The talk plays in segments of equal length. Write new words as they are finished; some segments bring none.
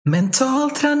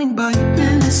Mental träning by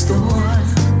Unestål.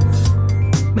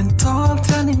 Mental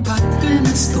träning by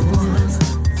Unestål.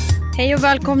 Hej och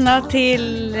välkomna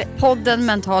till podden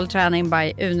Mental träning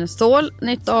by Unestål.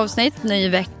 Nytt avsnitt, ny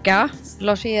vecka.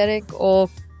 Lars-Erik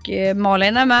och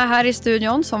Malin är med här i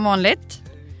studion som vanligt.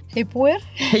 Hej på er.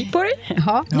 Hej på er.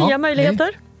 Ja. Nya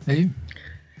möjligheter. Hej.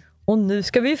 Och nu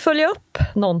ska vi följa upp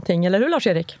någonting, eller hur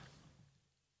Lars-Erik?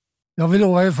 Jag vill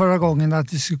lova ju förra gången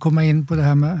att vi skulle komma in på det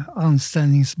här med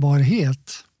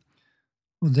anställningsbarhet.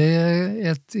 Och det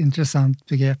är ett intressant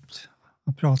begrepp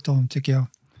att prata om, tycker jag.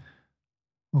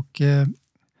 Och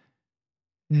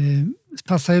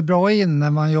passar ju bra in när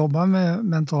man jobbar med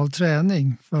mental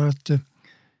träning, för att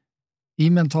i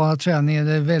mentala träning är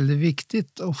det väldigt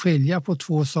viktigt att skilja på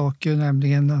två saker,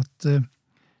 nämligen att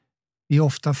vi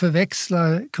ofta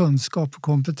förväxlar kunskap och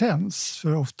kompetens.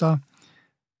 För ofta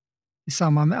i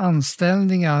samband med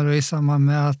anställningar och i samband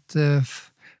med att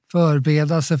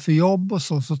förbereda sig för jobb och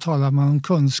så talar man om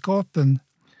kunskapen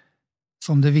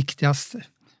som det viktigaste.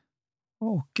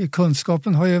 Och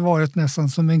kunskapen har ju varit nästan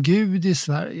som en gud i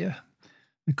Sverige.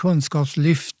 Med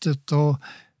kunskapslyftet och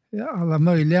alla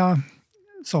möjliga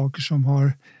saker som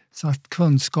har satt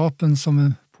kunskapen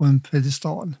som på en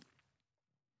pedestal.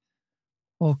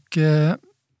 Och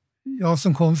jag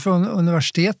som kom från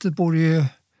universitetet borde ju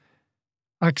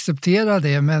acceptera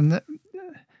det, men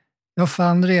jag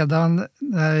fann redan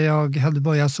när jag hade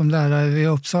börjat som lärare vid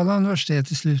Uppsala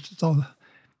universitet i slutet av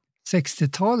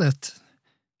 60-talet,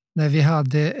 när vi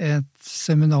hade ett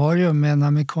seminarium med en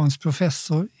amerikansk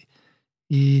professor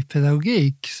i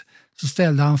pedagogik, så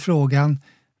ställde han frågan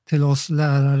till oss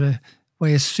lärare: vad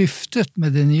är syftet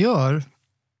med det ni gör?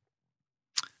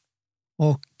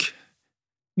 Och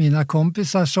mina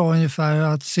kompisar sa ungefär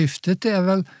att syftet är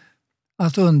väl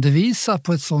att undervisa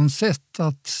på ett sådant sätt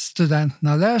att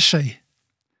studenterna lär sig.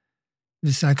 Det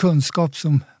vill säga kunskap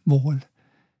som mål.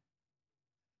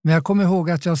 Men jag kommer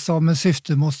ihåg att jag sa, men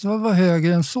syftet måste vara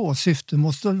högre än så. Syftet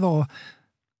måste vara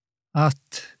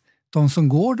att de som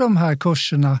går de här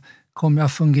kurserna kommer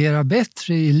att fungera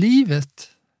bättre i livet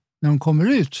när de kommer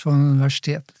ut från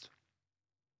universitetet.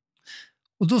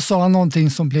 Och då sa han någonting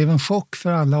som blev en chock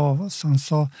för alla av oss. Han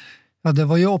sa: ja, det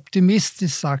var ju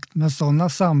optimistiskt sagt, men sådana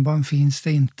samband finns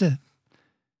det inte.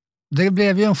 Det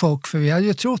blev ju en chock, för vi hade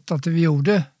ju trott att det vi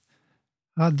gjorde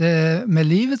hade med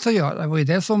livet att göra. Det var ju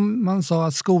det som man sa,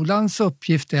 att skolans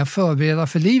uppgift är att förbereda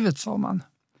för livet, sa man.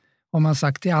 Har man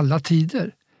sagt i alla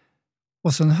tider.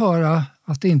 Och sen höra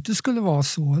att det inte skulle vara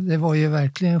så, det var ju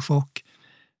verkligen en chock.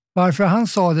 Varför han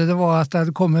sa det var att det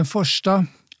hade kommit en första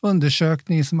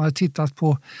undersökning som hade tittat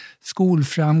på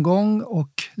skolframgång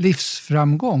och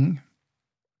livsframgång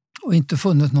och inte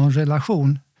funnit någon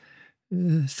relation,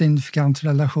 signifikant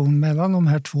relation mellan de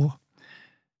här två.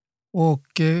 Och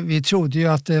vi trodde ju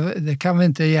att det kan väl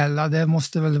inte gälla, det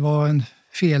måste väl vara en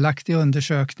felaktig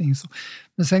undersökning.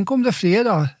 Men sen kom det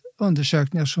flera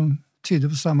undersökningar som tyder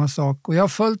på samma sak, och jag har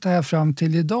följt det här fram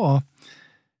till idag,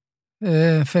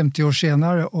 50 år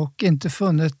senare, och inte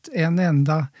funnit en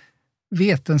enda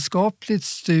vetenskapligt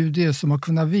studie som har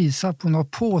kunnat visa på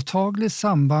något påtagligt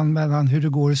samband mellan hur det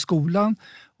går i skolan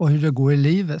och hur det går i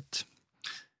livet.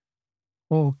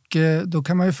 Och då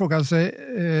kan man ju fråga sig,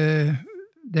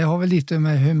 det har väl lite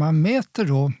med hur man mäter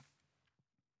då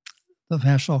de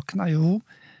här sakerna. Jo,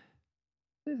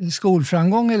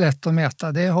 skolframgång är lätt att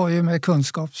mäta, det har ju med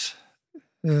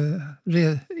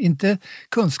inte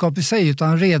kunskap i sig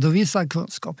utan redovisad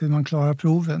kunskap, hur man klarar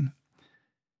proven.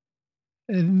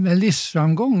 Med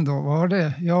livsframgång då, vad var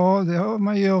det? Ja, det har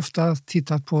man ju ofta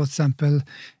tittat på, till exempel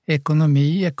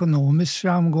ekonomisk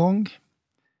framgång.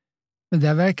 Men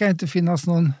där verkar inte finnas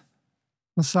någon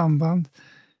samband.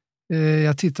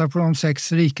 Jag tittar på de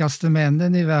 6 rikaste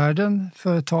männen i världen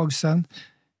för ett tag sedan.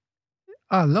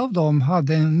 Alla av dem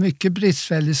hade en mycket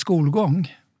bristfällig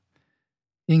skolgång.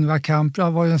 Ingvar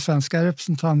Kamprad var ju den svenska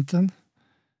representanten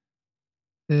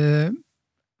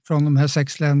från de här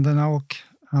 6 länderna, och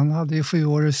han hade ju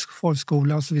 7-årig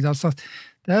folkskola och så vidare. Så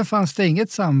där fanns det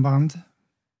inget samband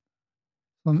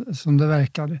som det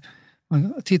verkade.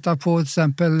 Man tittar på till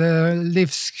exempel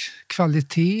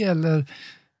livskvalitet eller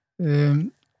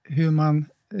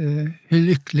hur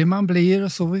lycklig man blir,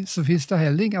 och så finns det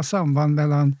heller inga samband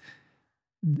mellan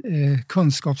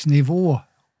kunskapsnivå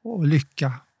och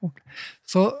lycka.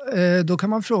 Så då kan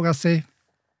man fråga sig,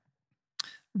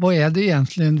 vad är det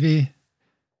egentligen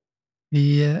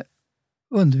vi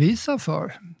undervisar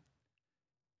för?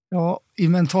 Ja, i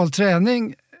mental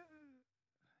träning,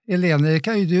 Elena, det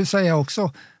kan ju du säga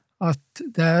också, att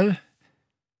där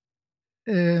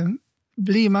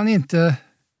blir man inte,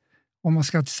 om man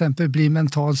ska till exempel bli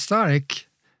mentalt stark,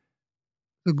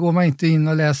 så går man inte in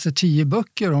och läser 10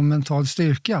 böcker om mental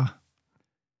styrka.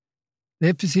 Det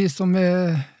är precis som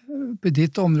på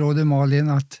ditt område, Malin,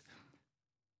 att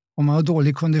om man har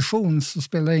dålig kondition så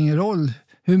spelar det ingen roll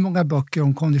hur många böcker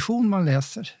om kondition man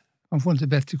läser. Man får inte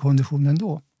bättre kondition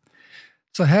ändå.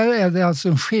 Så här är det alltså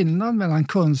en skillnad mellan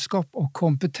kunskap och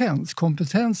kompetens.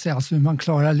 Kompetens är alltså hur man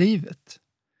klarar livet.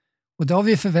 Och det har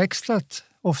vi förväxlat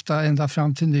ofta ända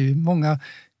fram till nu. Många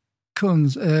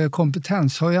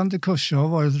kompetenshöjande kurser har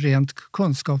varit rent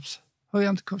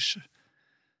kunskapshöjande kurser.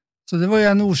 Så det var ju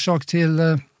en orsak till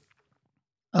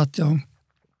att jag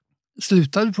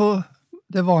slutade på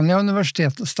det vanliga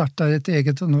universitetet och startade ett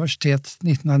eget universitet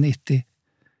 1990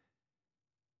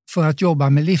 för att jobba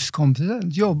med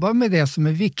livskompetens. Jobba med det som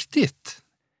är viktigt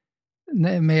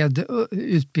med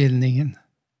utbildningen,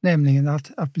 nämligen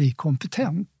att bli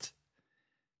kompetent.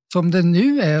 Som det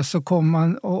nu är så kommer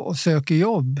man och söker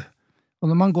jobb. Och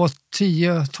då har man gått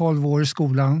 10-12 år i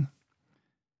skolan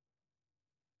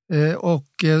och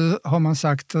har man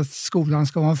sagt att skolan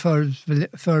ska vara en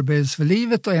förberedelse för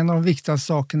livet och en av de viktigaste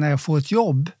sakerna är att få ett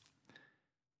jobb.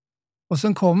 Och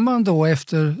sen kommer man då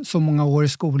efter så många år i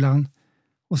skolan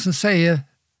och så säger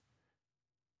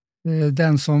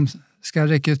den som ska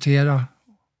rekrytera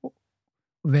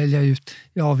och välja ut,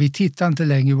 ja, vi tittar inte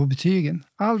längre på betygen.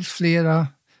 Allt flera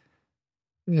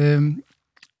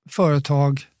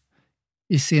företag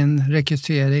i sin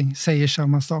rekrytering säger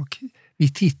samma sak.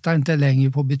 Vi tittar inte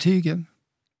längre på betygen.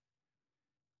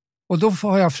 Och då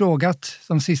har jag frågat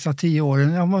de sista 10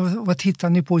 åren, ja, vad tittar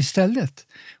ni på istället?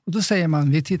 Och då säger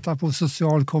man, vi tittar på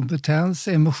social kompetens,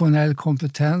 emotionell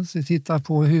kompetens, vi tittar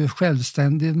på hur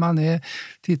självständig man är,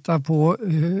 tittar på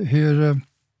hur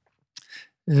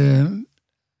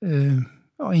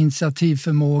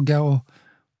initiativförmåga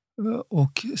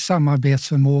och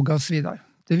samarbetsförmåga och så vidare.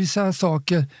 Det vill säga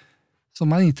saker som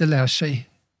man inte lär sig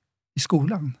i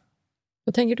skolan.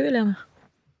 Vad tänker du, Helena?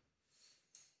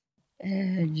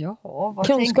 Vad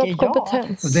kunskap, tänker jag?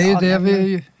 kompetens. Och det är ju det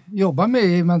vi jobbar med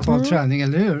i mental träning,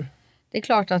 eller hur? Det är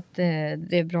klart att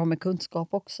det är bra med kunskap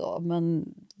också.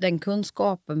 Men den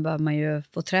kunskapen bör man ju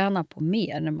få träna på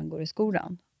mer när man går i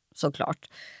skolan. Såklart.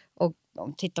 Och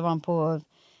tittar man på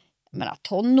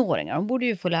tonåringar, de borde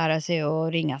ju få lära sig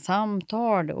att ringa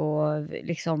samtal och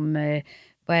liksom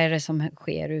vad är det som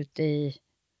sker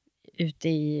ute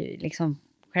i liksom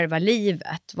själva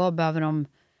livet. Vad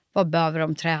behöver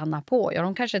de träna på? Ja,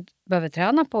 de kanske behöver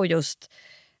träna på just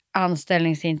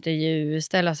anställningsintervju,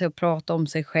 ställa sig och prata om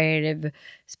sig själv,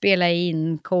 spela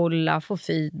in, kolla, få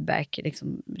feedback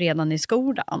liksom redan i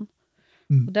skolan.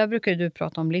 Och där brukar du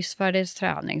prata om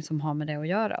livsfärdighetsträning som har med det att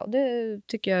göra. Och det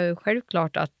tycker jag är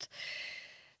självklart att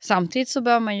samtidigt så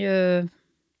bör man ju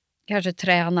kanske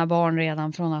träna barn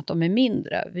redan från att de är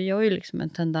mindre. Vi har ju liksom en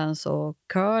tendens att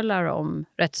curla dem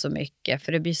rätt så mycket.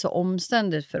 För det blir så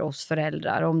omständigt för oss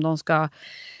föräldrar. Om de ska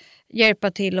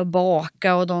hjälpa till att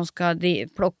baka och de ska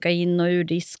plocka in och ur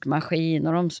diskmaskin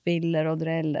och de spiller och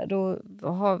dräller. Då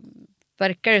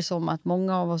verkar det som att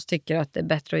många av oss tycker att det är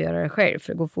bättre att göra det själv.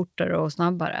 För det går fortare och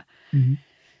snabbare.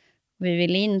 Vi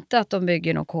vill inte att de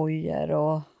bygger några kojer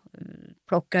och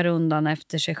plockar undan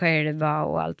efter sig själva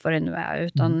och allt vad det nu är.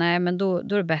 Utan nej, men då är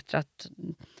det bättre att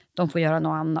de får göra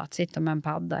något annat. Sitta med en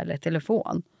padda eller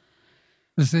telefon.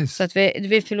 Precis. Så att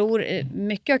vi förlorar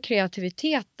mycket av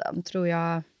kreativiteten, tror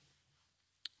jag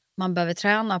man behöver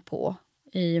träna på.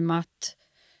 I och med att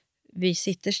vi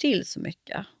sitter still så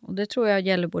mycket. Och det tror jag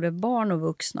gäller både barn och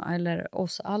vuxna. Eller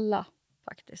oss alla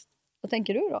faktiskt. Vad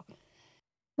tänker du då?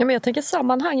 Ja, men jag tänker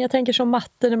sammanhang. Jag tänker som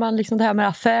matte, när man liksom det här med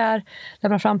affär,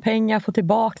 lämna fram pengar, få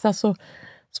tillbaka, alltså,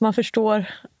 så man förstår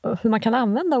hur man kan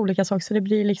använda olika saker, så det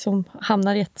blir liksom,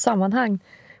 hamnar i ett sammanhang.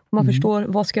 Och man förstår,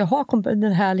 vad ska jag ha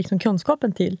den här liksom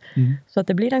kunskapen till? Så att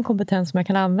det blir en kompetens som jag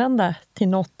kan använda till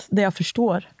något det jag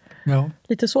förstår. Ja.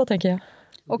 Lite så tänker jag.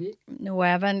 Och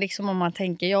även liksom om man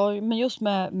tänker, men just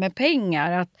med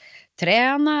pengar, att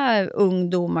träna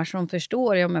ungdomar som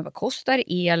förstår, men vad kostar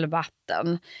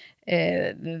elvatten?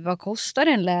 Vad kostar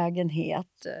en lägenhet?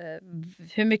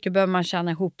 Hur mycket behöver man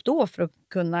tjäna ihop då för att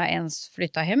kunna ens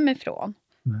flytta hemifrån?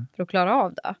 För att klara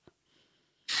av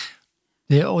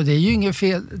det? Och det är ju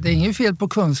inget fel på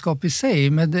kunskap i sig,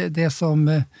 men det som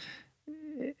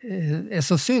är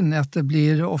så synd är att det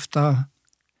blir ofta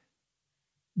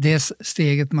det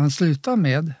steget man slutar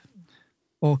med.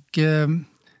 Och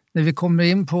när vi kommer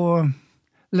in på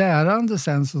lärande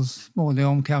sen så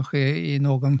småningom, kanske i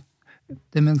någon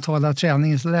det mentala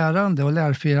träningens lärande och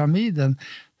lärpyramiden,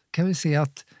 kan vi se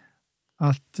att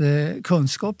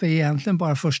kunskap är egentligen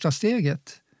bara första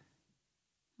steget.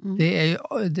 Det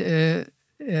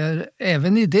är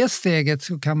även i det steget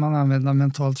så kan man använda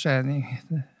mental träning.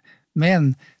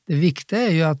 Men det viktiga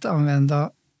är ju att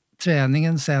använda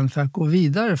träningen sen för att gå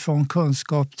vidare från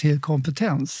kunskap till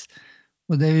kompetens.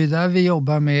 Och det är ju där vi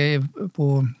jobbar med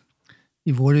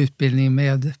i vår utbildning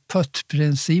med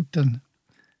PÖT-principen,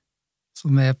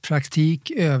 som är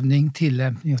praktik, övning,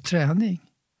 tillämpning och träning.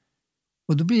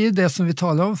 Och då blir det som vi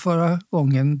talade om förra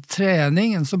gången,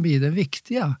 träningen, som blir det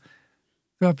viktiga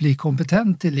för att bli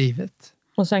kompetent i livet.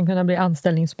 Och sen kunna bli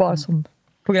anställningsbar som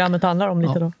programmet handlar om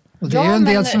lite då. Och det är ju en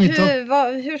del som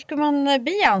hur ska man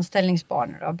bli anställningsbar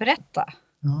nu då? Berätta.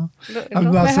 Ja. Jag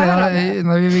vill bara säga,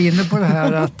 när vi var inne på det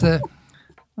här,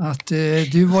 att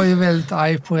du var ju väldigt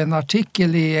arg på en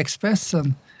artikel i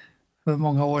Expressen för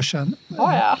många år sedan.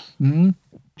 Ja. Mm.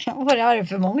 Jag var arg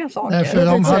för många saker. Därför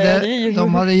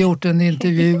de hade gjort en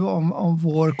intervju om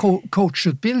vår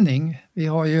coachutbildning. Vi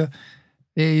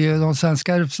är ju de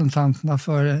svenska representanterna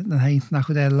för den här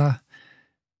internationella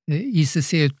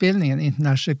ICC-utbildningen,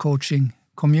 International Coaching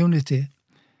Community.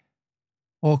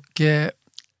 Och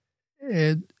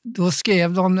då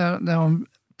skrev de när de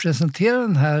presenterade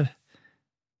den här,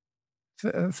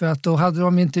 för att då hade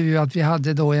de intervjuat, vi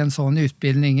hade då en sån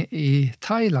utbildning i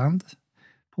Thailand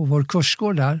på vår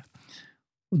kursgård där.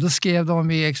 Och då skrev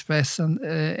de i Expressen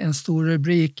en stor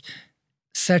rubrik: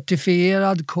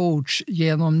 certifierad coach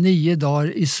genom 9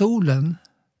 dagar i solen.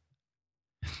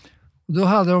 Och då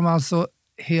hade de alltså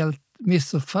helt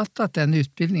missuppfattat den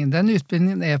utbildningen. Den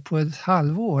utbildningen är på ett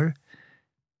halvår.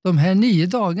 De här 9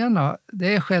 dagarna,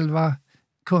 det är själva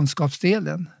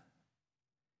kunskapsdelen.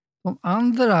 De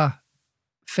andra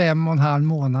 5,5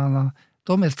 månaderna,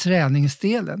 de är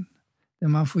träningsdelen. Där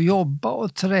man får jobba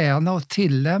och träna och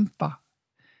tillämpa.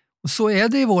 Och så är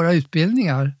det i våra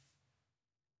utbildningar.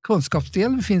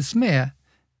 Kunskapsdelen finns med,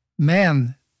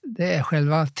 men det är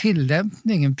själva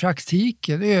tillämpningen,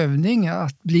 praktiken, övningen,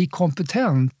 att bli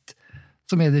kompetent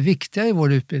som är det viktiga i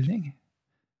vår utbildning.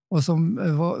 Och som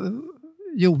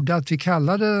gjorde att vi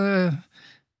kallade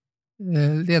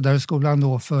ledarhögskolan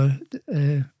då för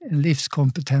en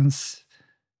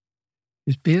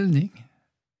livskompetensutbildning,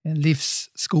 en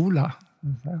livsskola.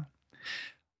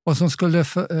 Och som skulle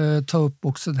ta upp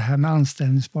också det här med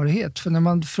anställningsbarhet. För när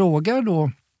man frågar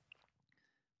då,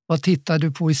 vad tittar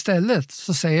du på istället?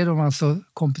 Så säger de alltså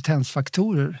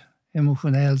kompetensfaktorer,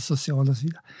 emotionell, social och så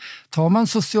vidare. Tar man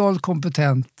social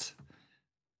kompetent,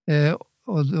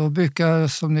 och då brukar,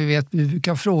 som ni vet, vi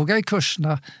brukar fråga i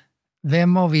kurserna,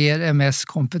 vem av er är mest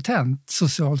kompetent,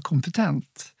 socialt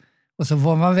kompetent? Och så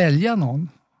får man välja någon.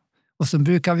 Och så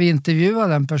brukar vi intervjua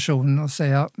den personen och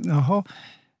säga, jaha,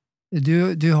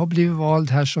 du har blivit vald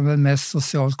här som den mest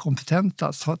socialt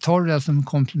kompetenta. Tar du det som en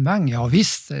komplimang? Ja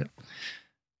visst.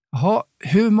 Jaha,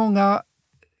 hur många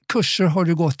kurser har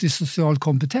du gått i social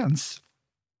kompetens?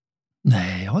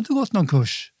 Nej, jag har inte gått någon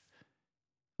kurs.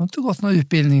 Jag har inte gått någon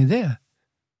utbildning i det.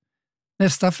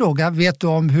 Nästa fråga, vet du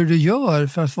om hur du gör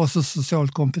för att vara så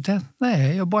socialt kompetent?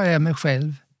 Nej, jag bara är mig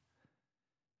själv.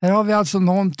 Här har vi alltså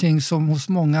någonting som hos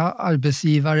många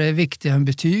arbetsgivare är viktigare än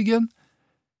betygen.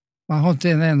 Man har inte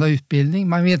en enda utbildning.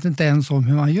 Man vet inte ens om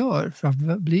hur man gör för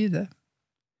att bli det.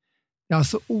 Det är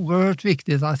alltså oerhört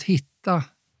viktigt att hitta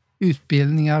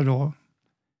utbildningar då,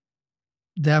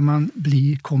 där man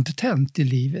blir kompetent i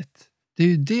livet. Det är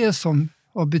ju det som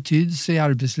har betydelse i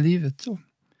arbetslivet då.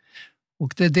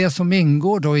 Och det är det som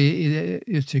ingår då i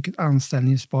uttrycket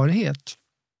anställningsbarhet.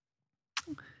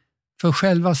 För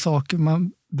själva saker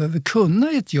man behöver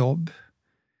kunna i ett jobb,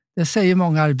 det säger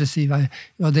många arbetsgivare,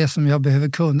 ja det som jag behöver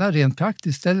kunna rent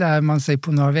praktiskt, det lär man sig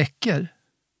på några veckor.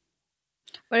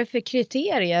 Vad är det för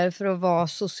kriterier för att vara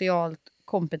socialt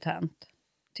kompetent,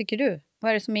 tycker du? Vad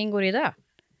är det som ingår i det?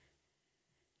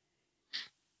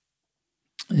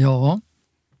 Ja.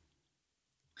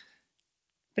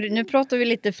 För nu pratar vi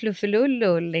lite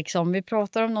fluffelullull liksom. Vi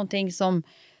pratar om någonting som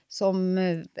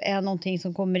är någonting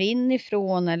som kommer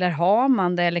inifrån, eller har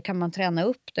man det, eller kan man träna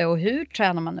upp det, och hur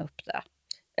tränar man upp det?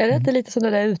 Är det inte lite som det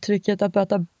där uttrycket att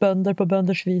möta bönder på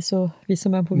bönders vis och visa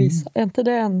män på vis? Är inte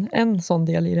det en sån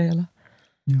del i det hela?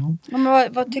 Ja.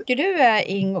 Men vad tycker du är,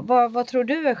 Ingo? Vad tror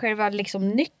du är själva liksom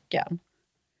nyckeln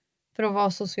för att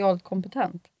vara socialt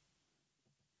kompetent?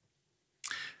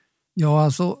 Ja,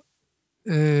 alltså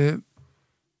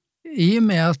i och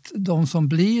med att de som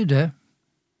blir det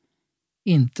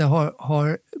inte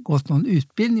har gått någon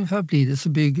utbildning för att bli det, så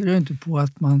bygger det inte på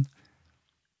att man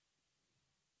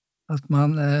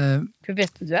hur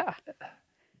vet du det?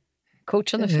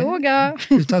 Coachande fråga.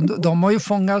 Utan de har ju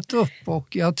fångat upp,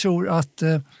 och jag tror att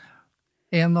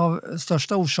en av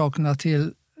största orsakerna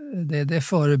till det är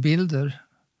förebilder.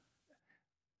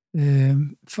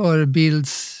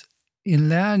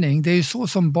 Förebildsinlärning. Det är ju så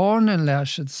som barnen lär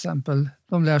sig till exempel.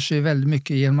 De lär sig väldigt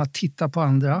mycket genom att titta på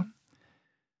andra.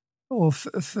 Och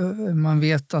man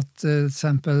vet att till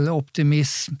exempel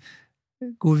optimism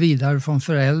går vidare från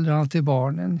föräldrarna till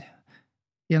barnen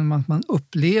genom att man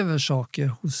upplever saker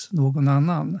hos någon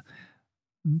annan.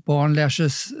 Barn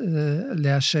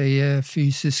lär sig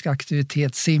fysisk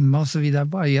aktivitet, simma och så vidare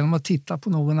bara genom att titta på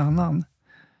någon annan.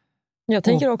 Jag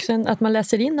tänker också att man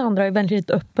läser in andra och är väldigt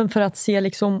öppen för att se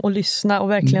liksom, och lyssna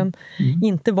och verkligen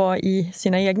inte vara i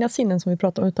sina egna sinnen som vi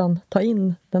pratar om, utan ta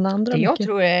in den andra. Det jag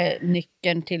tror är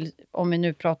nyckeln till, om vi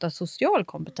nu pratar social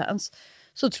kompetens,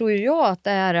 så tror jag att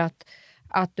det är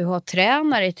att du har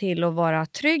tränare till att vara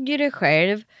trygg i dig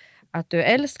själv, att du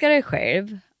älskar dig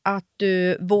själv, att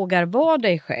du vågar vara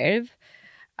dig själv,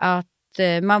 att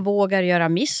man vågar göra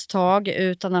misstag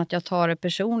utan att jag tar det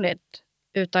personligt,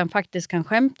 utan faktiskt kan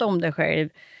skämta om dig själv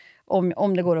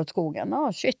om det går åt skogen.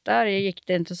 Shit, där gick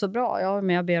det inte så bra. Ja,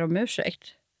 men jag ber om ursäkt.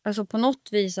 Alltså på något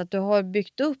vis att du har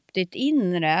byggt upp ditt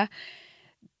inre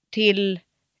till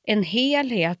en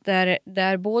helhet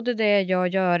där både det jag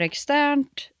gör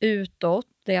externt, utåt,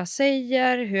 det jag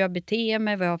säger, hur jag beter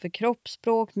mig, vad jag har för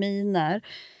kroppsspråk, miner,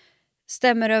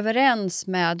 stämmer överens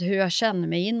med hur jag känner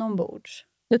mig inombords.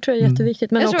 Det tror jag är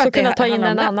jätteviktigt. Men också kunna ta in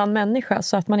en annan människa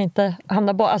så att man inte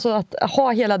hamnar bara... Alltså att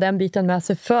ha hela den biten med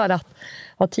sig för att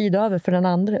ha tid över för den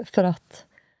andra. För att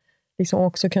liksom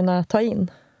också kunna ta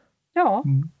in. Ja,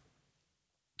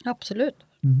 absolut.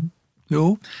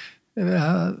 Jo, jag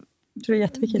tror det är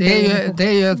jätteviktigt. Det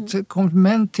är ju ett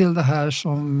komplement till det här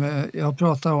som jag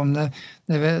pratar om.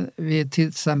 När vi till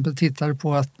exempel tittade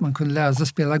på att man kunde lära sig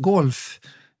spela golf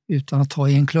utan att ta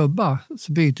i en klubba,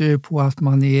 så byggde det på att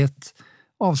man i ett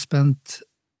avspänt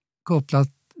kopplat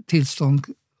tillstånd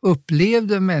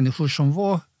upplevde människor som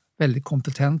var väldigt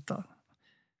kompetenta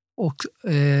och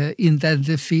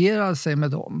identifierade sig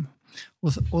med dem.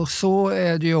 Och så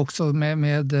är det ju också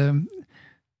med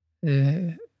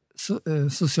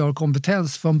social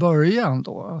kompetens från början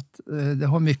då, att det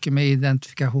har mycket med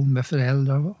identifikation med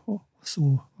föräldrar och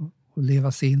så och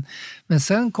leva sig in. Men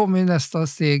sen kommer ju nästa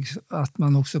steg att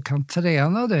man också kan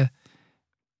träna det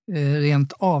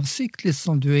rent avsiktligt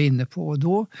som du är inne på.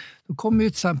 Då kommer ju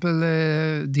till exempel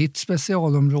ditt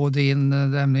specialområde in,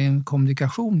 nämligen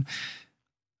kommunikation.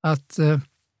 Att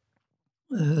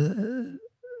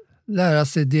lära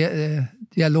sig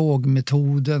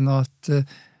dialogmetoden och att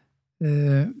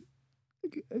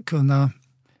kunna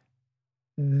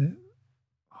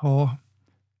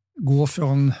gå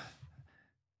från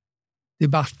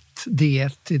debatt D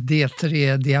till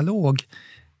D3-dialog,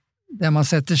 där man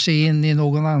sätter sig in i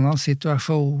någon annan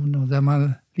situation och där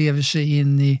man lever sig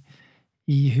in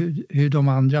i hur de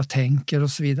andra tänker och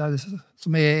så vidare,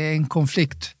 som är en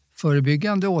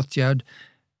konfliktförebyggande åtgärd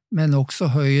men också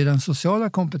höjer den sociala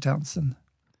kompetensen.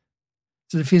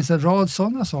 Så det finns en rad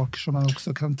sådana saker som man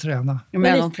också kan träna. Ja,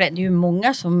 men det är ju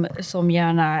många som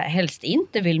gärna helst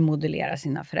inte vill modellera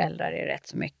sina föräldrar i rätt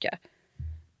så mycket.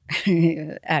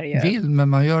 Är ju. Vill, men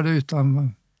man gör det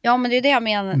utan... Ja, men det är det jag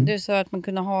menar. Du sa att man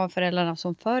kunde ha föräldrarna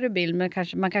som förebild, men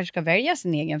man kanske ska välja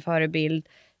sin egen förebild.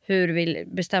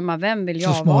 Bestämma vem vill jag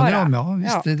vara. Så småningom, ja.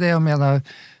 Visst, det är det jag menar.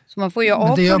 Så man får ju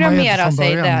avprogrammera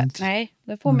sig där. Nej,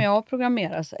 det får man ju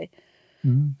avprogrammera sig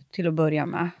till att börja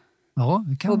med. Ja,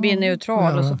 det kan och bli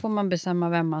neutral och så får man bestämma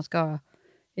vem man ska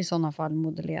i sådana fall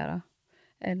modellera.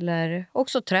 Eller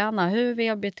också träna. Hur vill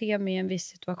jag bete mig i en viss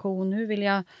situation? Hur vill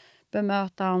jag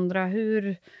bemöta andra?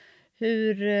 Hur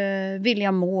vill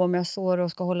jag må om jag står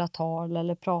och ska hålla tal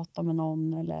eller prata med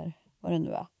någon eller vad det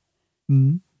nu är.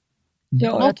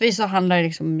 På något vis så handlar det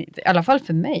liksom, i alla fall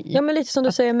för mig. Ja, men lite som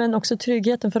du säger, men också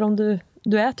tryggheten. För om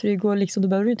du är trygg och liksom, då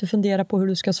behöver du inte fundera på hur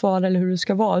du ska svara eller hur du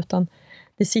ska vara, utan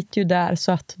det sitter ju där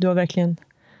så att du har verkligen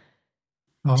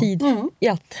tid i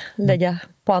att lägga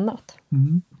på annat.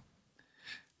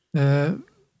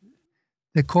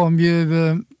 Det kom ju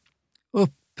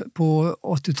upp på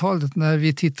 80-talet när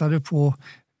vi tittade på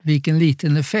vilken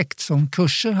liten effekt som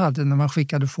kurser hade när man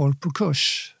skickade folk på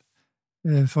kurs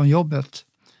från jobbet.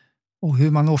 Och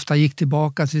hur man ofta gick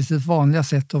tillbaka till sitt vanliga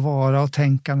sätt att vara och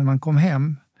tänka när man kom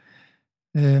hem.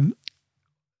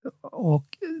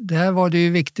 Och där var det ju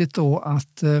viktigt då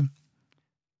att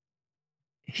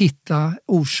hitta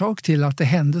orsak till att det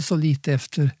hände så lite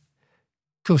efter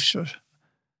kurser.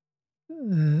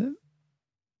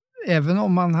 Även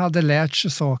om man hade lärt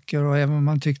sig saker och även om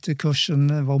man tyckte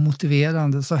kursen var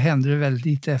motiverande, så hände det väldigt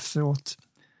lite efteråt.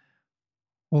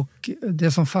 Och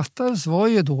det som fattades var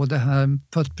ju då det här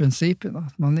PUT-principen,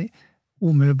 att man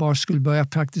omedelbart skulle börja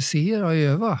praktisera och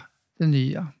öva det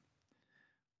nya.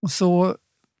 Och så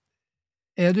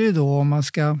är det ju då, om man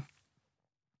ska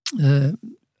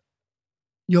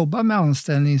jobba med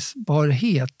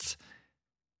anställningsbarhet,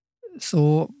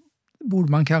 så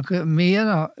borde man kanske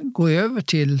mera gå över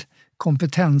till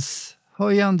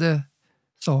kompetenshöjande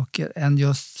saker än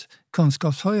just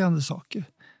kunskapshöjande saker.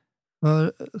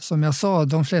 För som jag sa,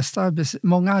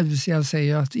 många arbetsgivare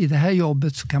säger att i det här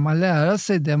jobbet så kan man lära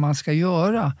sig det man ska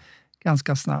göra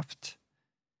ganska snabbt.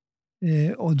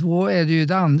 Och då är det ju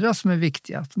det andra som är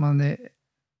viktigt, att man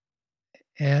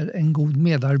är en god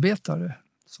medarbetare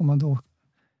som man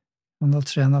har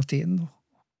tränat in.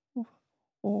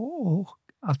 Och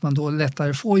att man då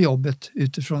lättare får jobbet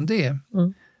utifrån det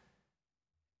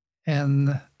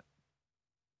än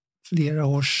flera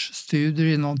års studier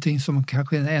i någonting som man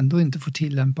kanske ändå inte får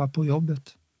tillämpa på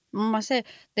jobbet. Man säger,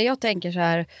 det jag tänker så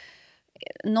här,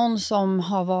 någon som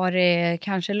har varit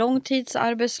kanske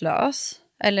långtidsarbetslös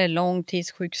eller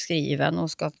långtidssjukskriven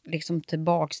och ska liksom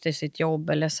tillbaks till sitt jobb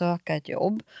eller söka ett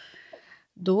jobb.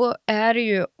 Då är det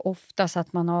ju oftast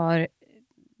att man har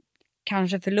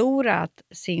kanske förlorat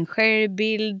sin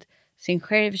självbild, sin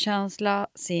självkänsla,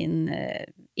 sin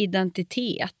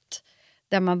identitet.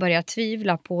 Där man börjar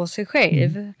tvivla på sig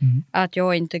själv. Att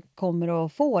jag inte kommer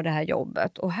att få det här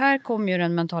jobbet. Och här kommer ju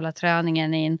den mentala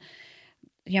träningen in.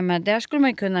 Ja, men där skulle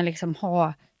man kunna liksom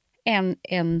ha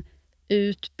en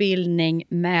utbildning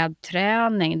med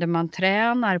träning. Där man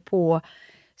tränar på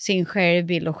sin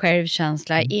självbild och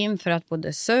självkänsla inför att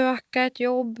både söka ett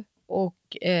jobb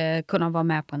och kunna vara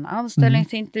med på en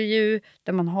anställningsintervju.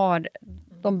 Där man har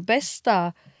de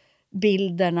bästa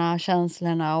bilderna,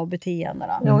 känslorna och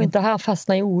beteendena. Ja, och inte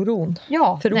fastna i oron.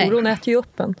 Ja, för oron äter ju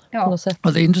upp en på något sätt.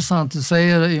 Ja, det är intressant att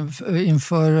säga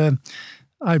inför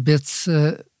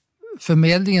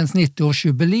Arbetsförmedlingens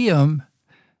 90-årsjubileum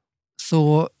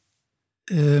så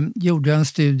gjorde jag en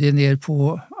studie ner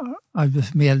på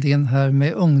Arbetsförmedlingen här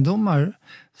med ungdomar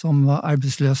som var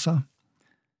arbetslösa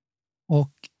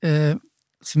och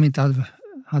som inte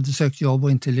hade sökt jobb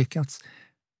och inte lyckats.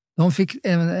 De fick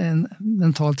en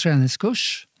mental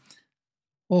träningskurs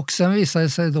och sen visade det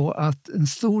sig då att en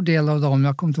stor del av dem,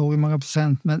 jag kommer inte ihåg hur många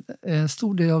procent, men en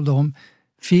stor del av dem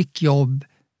fick jobb,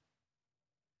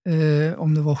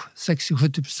 om det var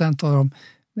 60-70% av dem,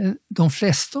 men de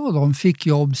flesta av dem fick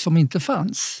jobb som inte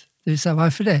fanns. Det vill säga,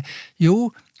 varför det?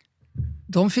 Jo,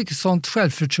 de fick sånt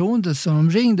självförtroende så de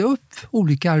ringde upp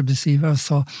olika arbetsgivare och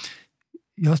sa,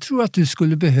 jag tror att du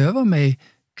skulle behöva mig,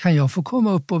 kan jag få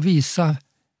komma upp och visa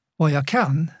vad jag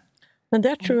kan? Men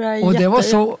där tror jag och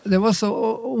det var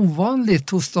så ovanligt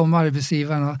hos de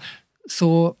arbetsgivarna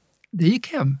så det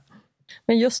gick hem.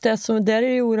 Men just det, så där är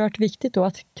det oerhört viktigt då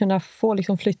att kunna få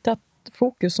liksom flytta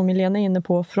fokus, som Helena är inne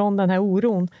på, från den här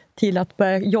oron till att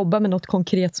börja jobba med något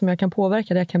konkret som jag kan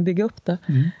påverka, där jag kan bygga upp det.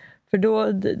 För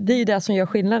då, det är ju det som gör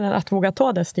skillnaden, att våga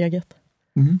ta det steget.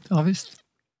 Ja, visst.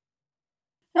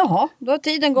 Jaha, då har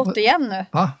tiden gått igen nu.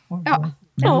 Ja.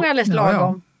 Det var alldeles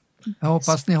lagom. Jag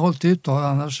hoppas ni har hållit ut då,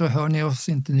 annars så hör ni oss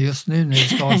inte just nu när vi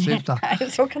ska avsluta.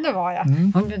 Nej, så kan det vara, ja.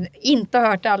 Om du inte har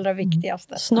hört det allra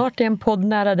viktigaste. Snart är en podd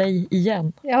nära dig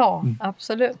igen. Ja,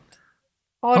 absolut.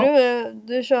 Har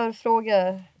du kör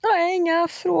frågor? Nej, inga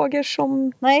frågor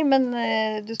som... Nej, men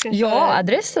du ska köra... Ja,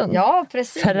 adressen. Ja,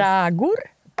 precis.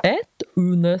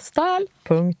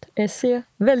 fragor@unestal.se.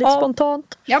 Väldigt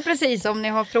spontant. Ja, precis. Om ni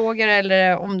har frågor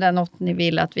eller om det är något ni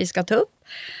vill att vi ska ta upp.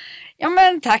 Ja,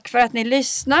 men tack för att ni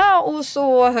lyssnar och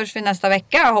så hörs vi nästa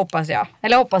vecka, hoppas jag.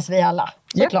 Eller hoppas vi alla,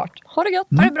 såklart. Ja, ha det gott.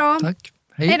 Ha det bra. Tack.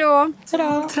 Hej. Hej då.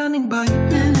 Träning by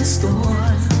Unestål.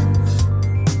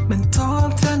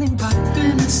 Mental träning by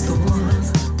Unestål.